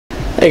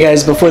Hey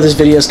guys, before this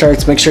video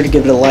starts, make sure to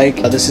give it a like.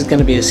 This is going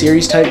to be a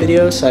series type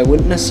video, so I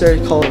wouldn't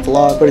necessarily call it a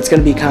vlog, but it's going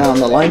to be kind of on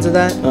the lines of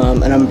that. And I'm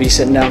going to be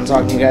sitting down and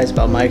talking to you guys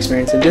about my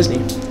experience in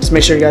Disney. So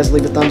make sure you guys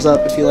leave a thumbs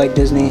up if you like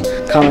Disney.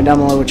 Comment down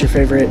below what your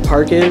favorite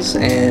park is,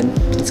 and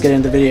let's get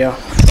into the video.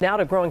 Now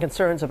to growing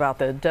concerns about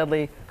the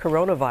deadly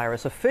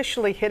coronavirus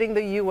officially hitting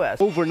the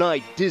U.S.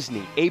 Overnight,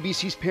 Disney,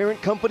 ABC's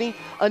parent company,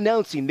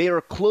 announcing they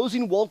are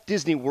closing Walt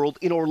Disney World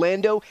in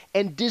Orlando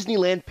and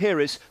Disneyland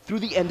Paris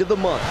through the end of the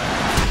month.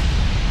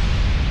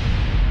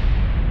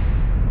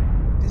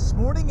 This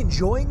morning,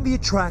 enjoying the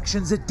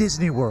attractions at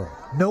Disney World,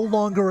 no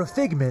longer a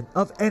figment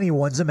of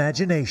anyone's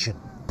imagination.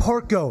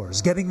 Park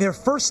goers getting their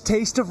first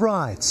taste of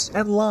rides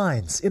and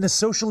lines in a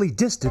socially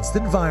distanced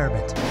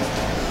environment.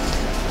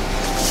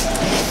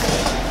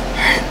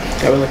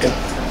 How we looking?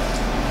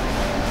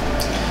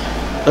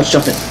 Let's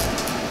jump in.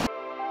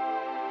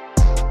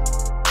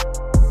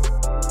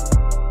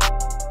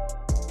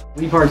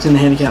 We parked in the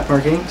handicap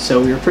parking,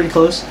 so we were pretty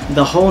close.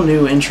 The whole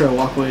new intro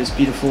walkway is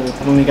beautiful.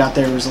 When we got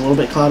there, it was a little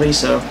bit cloudy,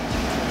 so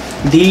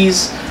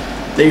these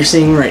that you're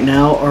seeing right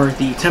now are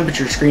the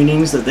temperature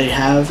screenings that they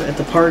have at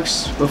the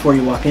parks before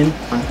you walk in.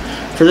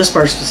 For this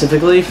park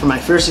specifically, for my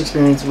first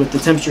experience with the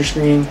temperature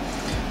screening,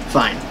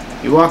 fine.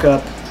 You walk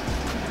up,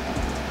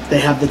 they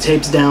have the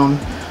tapes down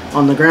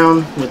on the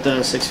ground with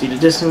the 6 feet of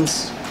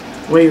distance.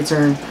 Wait your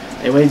turn,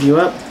 they wave you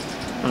up,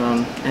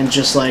 and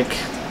just like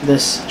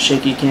this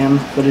shaky cam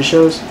footage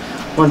shows,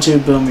 1, 2,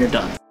 boom, you're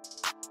done.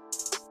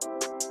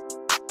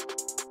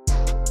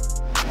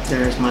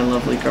 There's my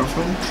lovely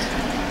girlfriend.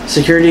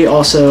 Security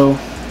also,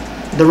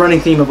 the running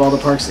theme of all the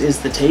parks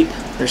is the tape.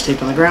 There's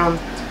tape on the ground.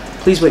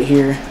 Please wait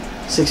here,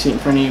 6 feet in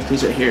front of you,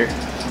 please wait here.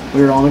 We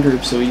were all in a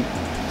group, so we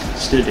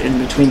stood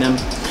in between them.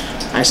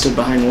 I stood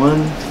behind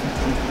one,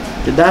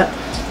 did that.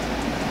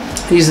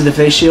 These are the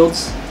face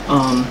shields,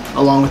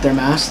 along with their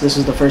masks. This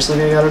is the first look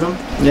I got at them.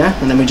 Yeah,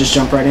 and then we just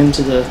jump right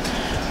into the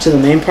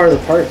main part of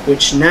the park,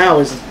 which now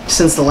is,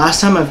 since the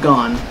last time I've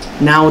gone,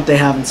 now what they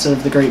have instead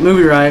of the Great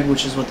Movie Ride,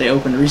 which is what they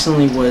opened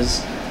recently,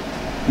 was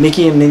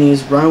Mickey and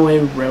Minnie's Runaway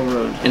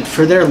Railroad. And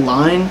for their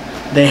line,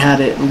 they had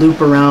it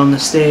loop around the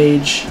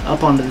stage,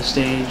 up onto the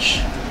stage,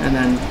 and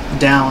then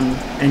down,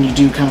 and you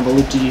do kind of a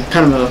loop-de-loop,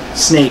 kind of a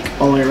snake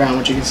all the way around,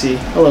 which you can see.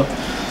 Hello.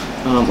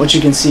 What you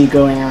can see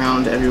going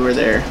around everywhere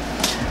there.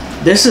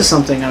 This is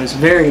something I was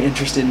very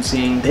interested in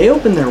seeing. They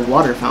opened their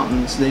water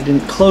fountains. They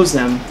didn't close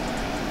them.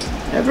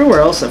 Everywhere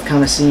else I've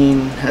kind of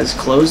seen has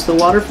closed the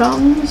water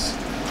fountains.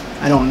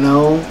 I don't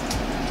know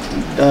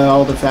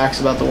all the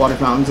facts about the water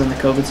fountains and the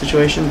COVID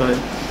situation, but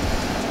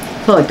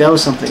I feel like that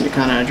was something to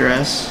kind of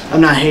address. I'm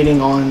not hating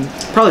on,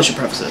 probably should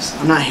preface this,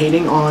 I'm not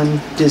hating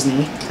on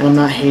Disney, and I'm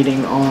not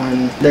hating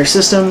on their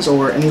systems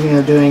or anything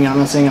they're doing. I'm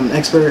not saying I'm an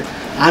expert.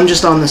 I'm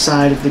just on the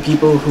side of the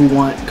people who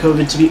want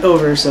COVID to be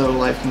over so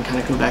life can kind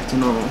of go back to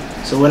normal.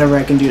 So whatever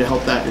I can do to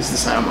help that is the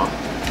side I'm on.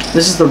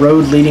 This is the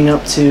road leading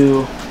up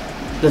to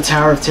the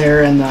Tower of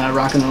Terror and the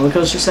Rock and Roller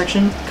Coaster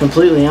section.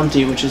 Completely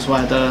empty, which is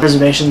why the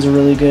reservations are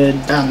really good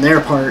on their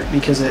part,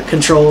 because it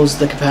controls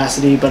the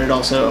capacity, but it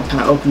also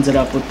kind of opens it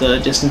up with the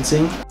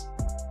distancing.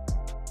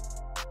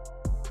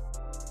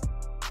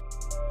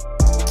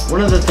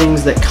 One of the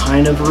things that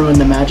kind of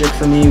ruined the magic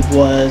for me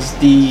was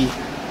the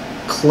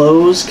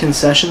closed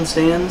concession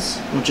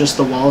stands with just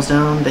the walls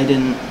down. They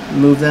didn't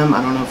move them.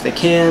 I don't know if they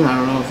can. I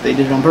don't know if they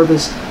did it on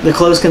purpose. The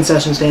closed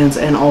concession stands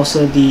and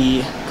also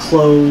the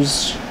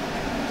closed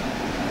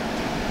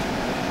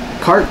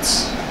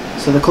carts.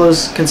 So the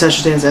closed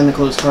concession stands and the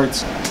closed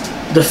carts.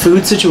 The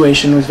food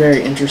situation was very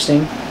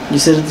interesting. You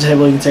sit at the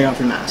table, you can take off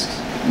your masks.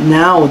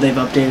 Now they've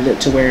updated it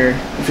to where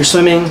if you're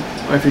swimming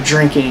or if you're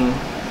drinking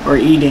or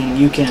eating,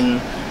 you can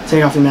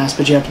take off your mask,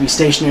 but you have to be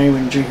stationary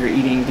when you drink or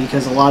eating,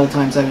 because a lot of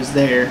times I was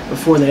there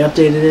before they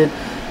updated it,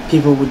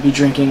 people would be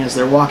drinking as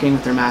they're walking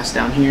with their mask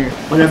down here.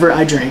 Whenever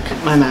I drink,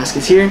 my mask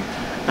is here.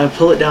 I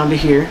pull it down to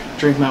here,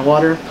 drink my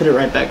water, put it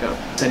right back up.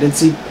 So I did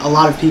see a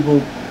lot of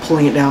people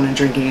pulling it down and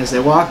drinking as they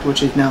walked,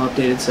 which is now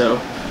updated, so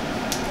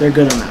they're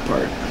good on that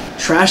part.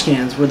 Trash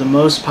cans were the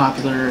most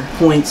popular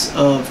points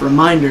of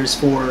reminders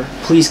for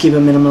please keep a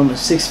minimum of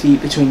 6 feet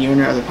between you and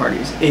your other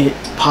parties. It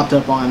popped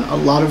up on a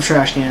lot of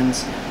trash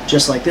cans,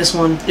 just like this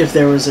one. If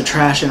there was a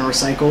trash and a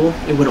recycle,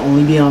 it would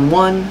only be on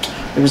one.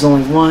 There was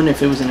only one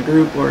if it was in a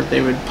group, or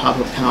they would pop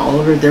up kind of all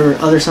over. There were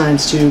other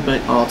signs too,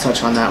 but I'll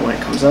touch on that when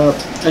it comes up.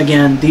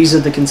 Again, these are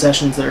the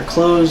concessions that are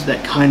closed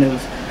that kind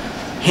of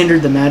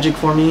hindered the magic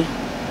for me.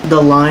 The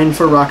line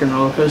for Rock and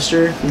Roller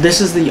Coaster,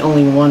 this is the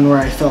only one where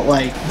I felt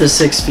like the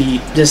 6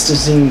 feet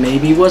distancing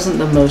maybe wasn't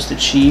the most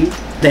achieved.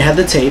 They had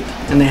the tape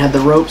and they had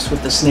the ropes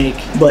with the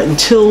snake, but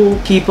until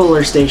people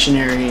are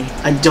stationary,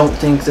 I don't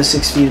think the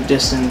 6 feet of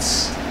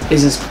distance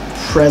is as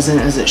present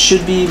as it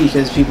should be,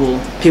 because people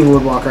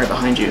would walk right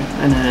behind you,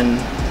 and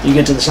then you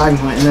get to the stopping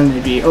point, and then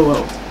they'd be, oh,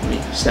 let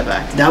me step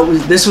back.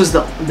 This was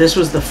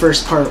the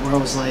first part where I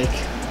was like,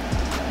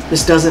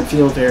 this doesn't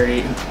feel very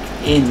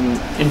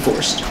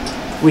enforced.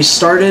 We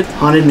started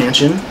Haunted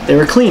Mansion. They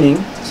were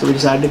cleaning, so we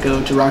decided to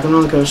go to Rock and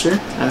Roller Coaster.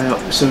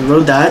 So we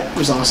rode that. It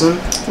was awesome.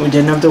 We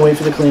didn't have to wait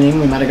for the cleaning.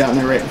 We might have gotten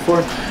there right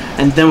before.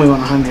 and then we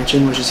went to High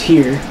Mansion, which is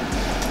here.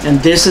 And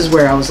this is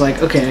where I was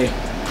like, okay,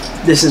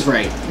 this is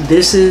right.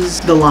 This is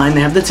the line.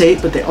 They have the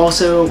tape, but they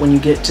also, when you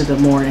get to the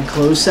more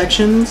enclosed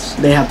sections,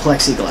 they have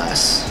plexiglass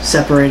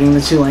separating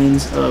the two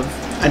lanes of,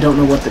 I don't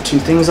know what the two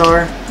things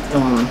are,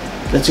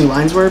 the two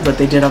lines were, but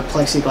they did have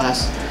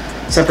plexiglass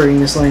separating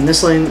this lane,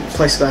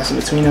 plexiglass in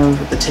between them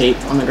with the tape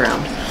on the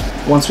ground.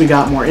 Once we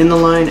got more in the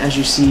line, as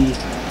you see,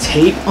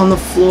 tape on the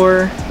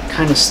floor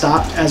kind of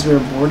stopped as we were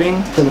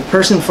boarding. So the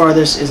person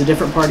farthest is a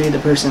different party, the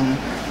person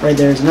right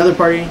there is another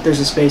party, there's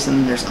a space, and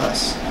then there's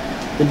us.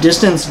 The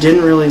distance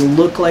didn't really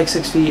look like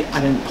 6 feet.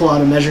 I didn't pull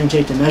out a measuring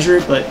tape to measure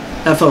it, but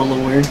that felt a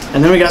little weird.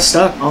 And then we got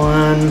stuck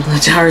on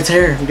the Tower of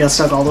Terror. We got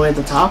stuck all the way at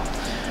the top.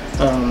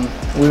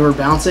 We were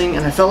bouncing,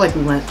 and I felt like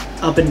we went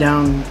up and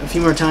down a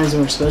few more times than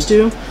we were supposed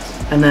to,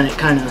 and then it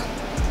kind of,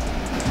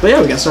 but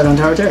yeah, we got stuck on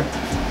Tower of Terror.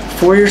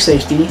 For your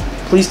safety,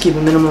 please keep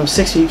a minimum of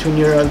 6 feet between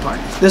you and other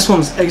party. This one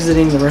was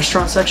exiting the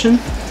restaurant section.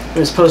 It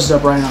was posted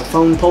up right on a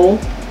phone pole,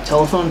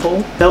 telephone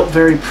pole. Felt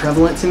very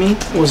prevalent to me.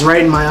 It was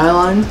right in my eye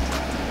line,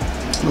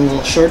 a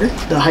little shorter.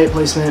 The height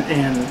placement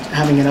and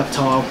having it up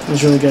tall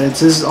was really good.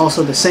 So this is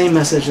also the same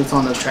message that's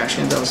on those trash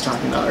cans I was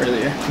talking about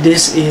earlier.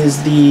 This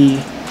is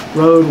the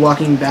road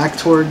walking back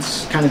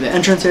towards kind of the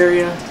entrance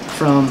area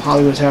from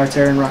Hollywood Tower of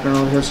Terror and Rock and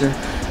Roller Coaster.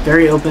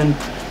 Very open,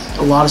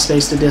 a lot of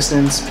space to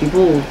distance.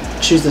 People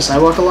choose the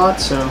sidewalk a lot,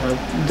 so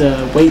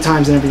the wait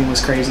times and everything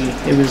was crazy.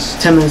 It was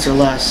 10 minutes or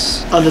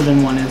less, other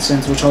than one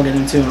instance, which I'll get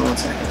into in 1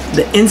 second.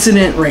 The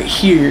incident right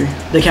here,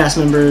 the cast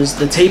members,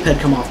 the tape had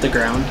come off the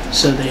ground,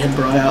 so they had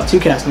brought out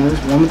 2 cast members,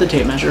 one with the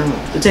tape measure and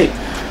one with the tape.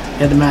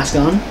 They had the mask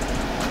on.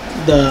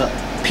 The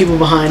people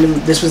behind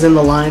him, this was in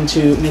the line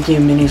to Mickey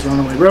and Minnie's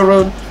Runaway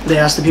Railroad. They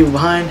asked the people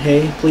behind,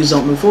 hey, please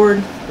don't move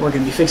forward. We're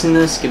going to be fixing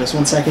this. Give us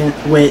 1 second,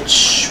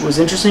 which was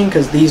interesting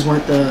because these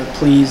weren't the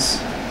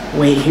please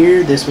wait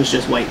here. This was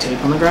just white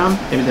tape on the ground.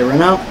 Maybe they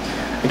ran out.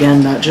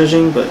 Again, not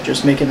judging, but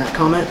just making that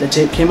comment. The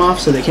tape came off,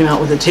 so they came out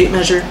with a tape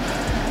measure.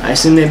 I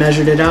assume they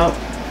measured it out,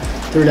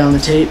 threw down the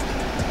tape.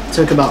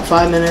 Took about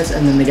 5 minutes,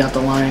 and then they got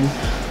the line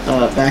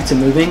back to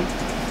moving.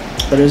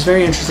 But it was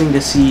very interesting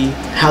to see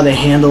how they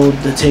handled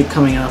the tape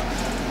coming up,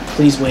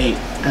 please wait,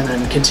 and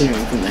then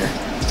continuing from there.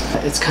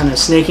 It's kind of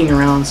snaking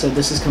around, so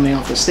this is coming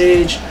off the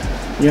stage.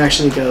 You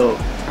actually go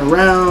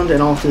around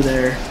and all through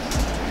there.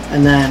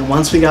 And then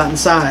once we got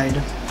inside,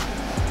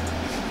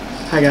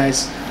 hi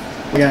guys,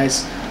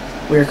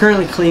 we are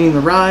currently cleaning the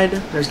ride.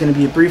 There's going to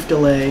be a brief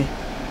delay.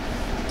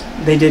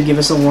 They did give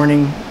us a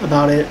warning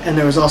about it, and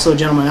there was also a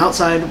gentleman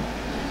outside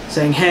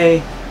saying,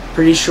 hey,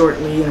 pretty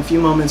shortly, in a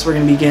few moments, we're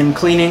going to begin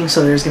cleaning,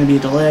 so there's going to be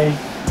a delay.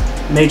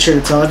 Made sure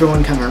to tell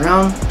everyone coming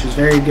around, which was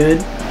very good.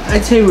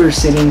 I'd say we were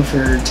sitting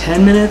for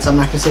 10 minutes. I'm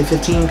not going to say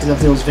 15 because that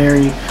feels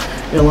very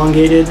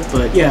elongated,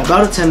 but yeah,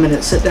 about a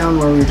 10-minute sit down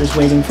where we were just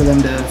waiting for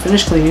them to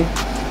finish cleaning.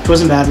 It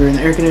wasn't bad, we were in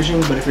the air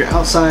conditioning, but if you're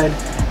outside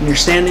and you're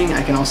standing,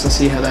 I can also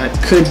see how that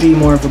could be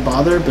more of a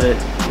bother, but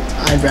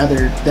I'd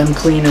rather them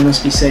clean and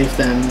us be safe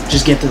than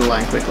just get to the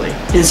line quickly.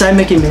 Inside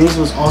Mickey and Minnie's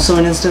was also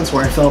an instance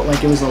where I felt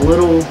like it was a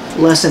little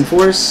less in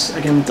force.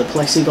 Again, with the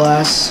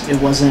plexiglass,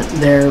 it wasn't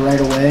there right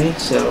away,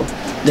 so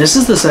this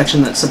is the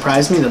section that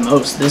surprised me the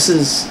most. This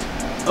is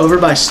over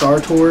by Star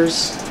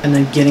Tours and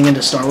then getting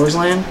into Star Wars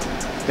Land.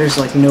 There's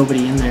like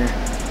nobody in there.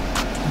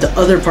 The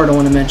other part I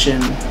want to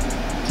mention,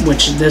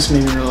 which this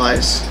made me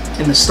realize,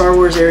 in the Star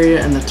Wars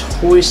area and the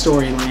Toy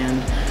Story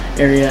Land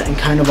area and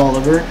kind of all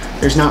over,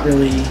 there's not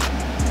really,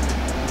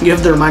 you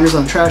have the reminders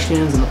on the trash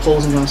cans and the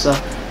poles and kind of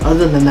stuff.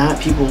 Other than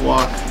that, people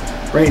walk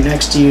right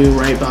next to you,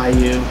 right by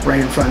you,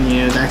 right in front of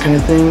you, that kind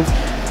of thing.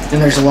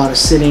 And there's a lot of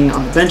sitting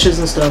on the benches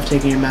and stuff,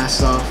 taking your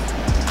masks off.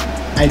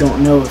 I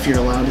don't know if you're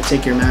allowed to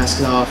take your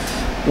masks off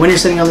when you're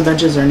sitting on the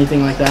benches or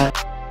anything like that.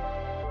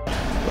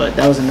 But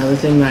that was another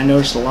thing that I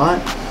noticed a lot.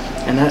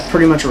 And that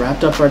pretty much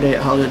wrapped up our day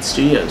at Hollywood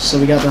Studios. So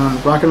we got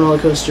down Rock and Roller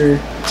Coaster,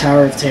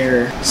 Tower of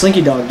Terror,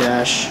 Slinky Dog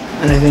Dash,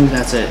 and I think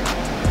that's it.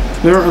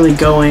 We weren't really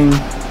going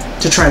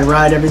to try to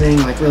ride everything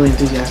like really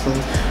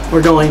enthusiastically.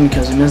 We're going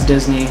because we missed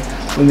Disney.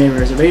 We made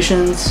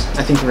reservations.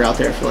 I think we were out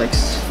there for like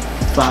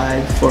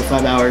 4 or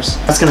 5 hours.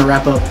 That's gonna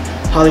wrap up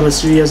Hollywood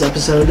Studios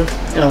episode of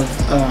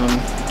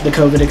the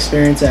COVID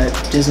experience at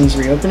Disney's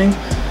reopening.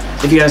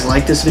 If you guys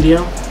like this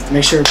video,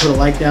 make sure to put a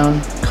like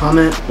down,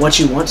 comment what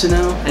you want to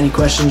know, any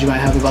questions you might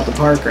have about the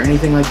park or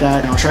anything like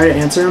that, and I'll try to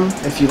answer them.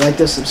 If you like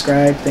this,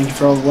 subscribe. Thank you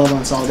for all the love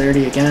on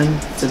Solidarity again.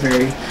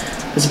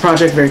 It's a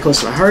project very close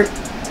to my heart,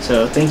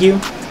 so thank you.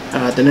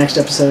 The next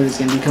episode is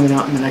going to be coming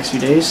out in the next few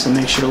days, so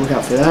make sure to look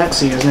out for that.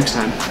 See you guys next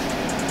time.